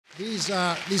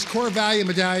These core value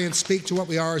medallions speak to what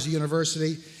we are as a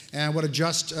university and what a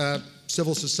just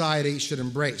civil society should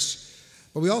embrace.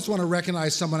 But we also want to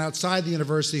recognize someone outside the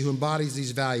university who embodies these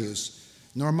values.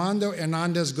 Normando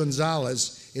Hernandez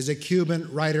Gonzalez is a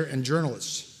Cuban writer and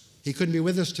journalist. He couldn't be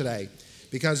with us today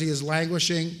because he is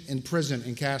languishing in prison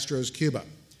in Castro's Cuba.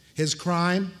 His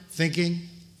crime, thinking,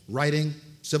 writing,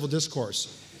 civil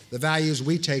discourse, the values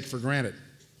we take for granted.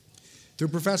 Through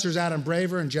Professors Adam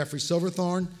Braver and Jeffrey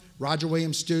Silverthorne, Roger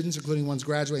Williams students, including ones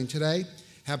graduating today,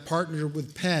 have partnered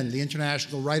with PEN, the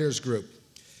International Writers Group,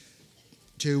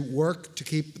 to work to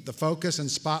keep the focus and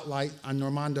spotlight on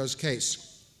Normando's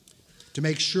case, to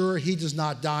make sure he does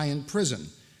not die in prison,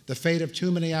 the fate of too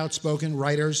many outspoken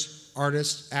writers,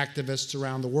 artists, activists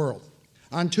around the world.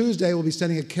 On Tuesday, we'll be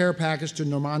sending a care package to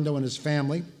Normando and his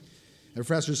family. And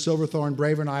Professor Silverthorne,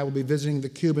 Braver, and I will be visiting the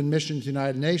Cuban Mission to the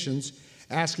United Nations,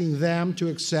 asking them to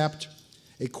accept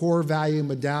a Core Value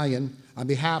Medallion on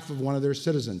behalf of one of their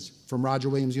citizens from Roger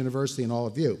Williams University and all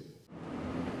of you.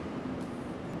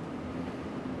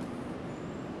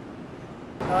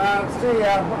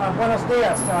 Buenos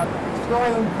dias.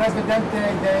 Soy un presidente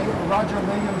de Roger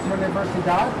Williams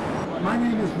Universidad. My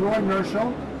name is Roy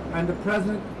Nirschel. I'm the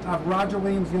president of Roger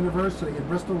Williams University in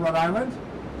Bristol, Rhode Island.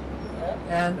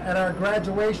 And at our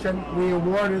graduation, we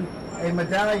awarded a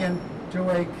medallion to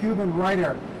a Cuban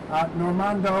writer,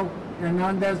 Normando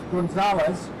Hernandez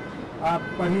Gonzalez,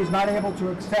 but he's not able to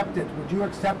accept it. Would you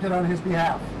accept it on his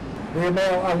behalf?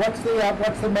 What's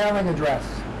the mailing address?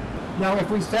 Now, if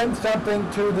we send something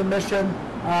to the mission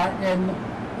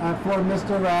for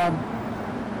Mr.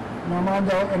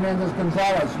 Normando Hernandez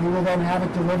Gonzalez, you will then have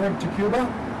it delivered to Cuba?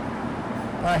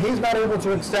 He's not able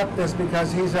to accept this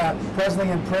because he's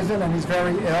presently in prison and he's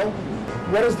very ill.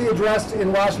 What is the address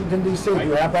in Washington, D.C.? Do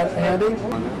you have that handy?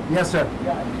 Yes, sir.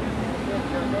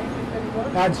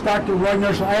 It's Dr. Roy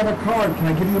Nirschel. I have a card. Can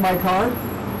I give you my card?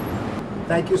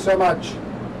 Thank you so much.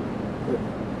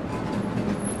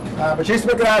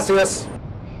 Muchísimas gracias.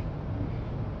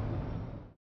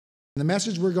 The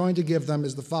message we're going to give them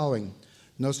is the following.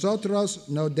 Nosotros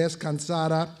no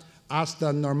descansará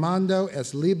hasta Normando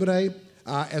es libre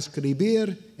a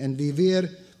escribir and vivir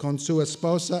con su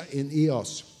esposa en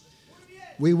hijos.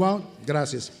 We won't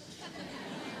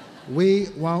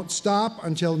stop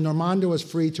until Normando is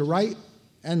free to write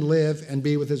and live and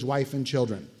be with his wife and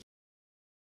children.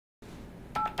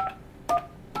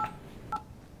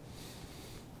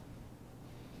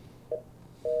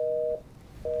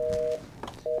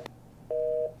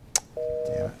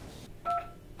 Damn it.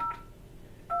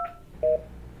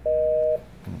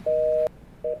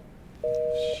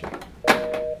 Shit.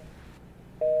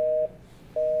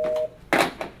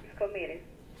 Committee.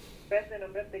 Press the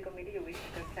number of the committee you wish to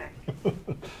contact.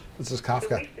 This is Kafka.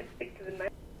 You wish to speak to the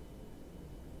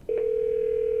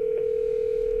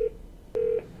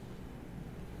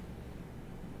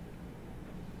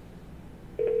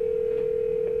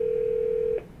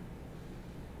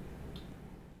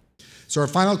So our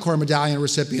final Core Medallion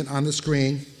recipient on the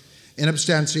screen, in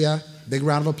absentia, big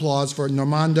round of applause for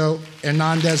Normando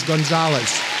Hernandez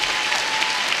Gonzalez.